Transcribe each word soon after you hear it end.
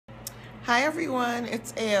Hi everyone,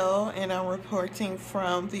 it's Elle and I'm reporting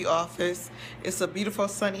from the office. It's a beautiful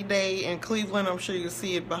sunny day in Cleveland. I'm sure you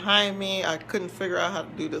see it behind me. I couldn't figure out how to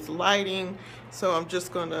do this lighting, so I'm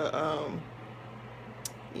just gonna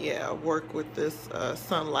work with this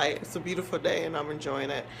sunlight. It's a beautiful day and I'm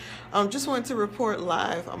enjoying it. Just wanted to report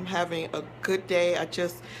live. I'm having a good day. I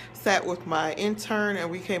just sat with my intern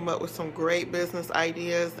and we came up with some great business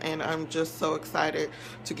ideas, and I'm just so excited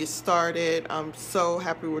to get started. I'm so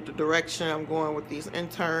happy with the direction I'm going with these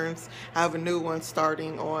interns. I have a new one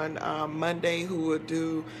starting on Monday who will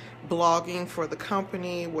do blogging for the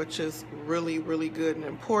company, which is really, really good and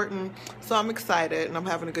important. So I'm excited and I'm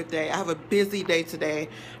having a good day. I have a busy day today.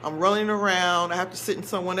 I'm running around. I have to sit in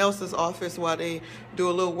someone else's office while they do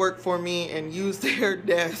a little work for me and use their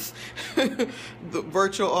desk, the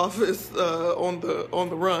virtual office on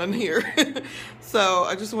the run here. So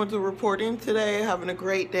I just wanted to report in today, having a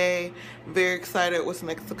great day. Very excited what's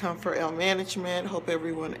next to come for ELLE management. Hope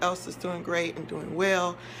everyone else is doing great and doing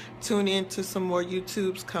well. Tune in to some more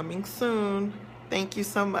YouTubes coming soon. Thank you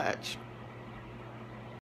so much.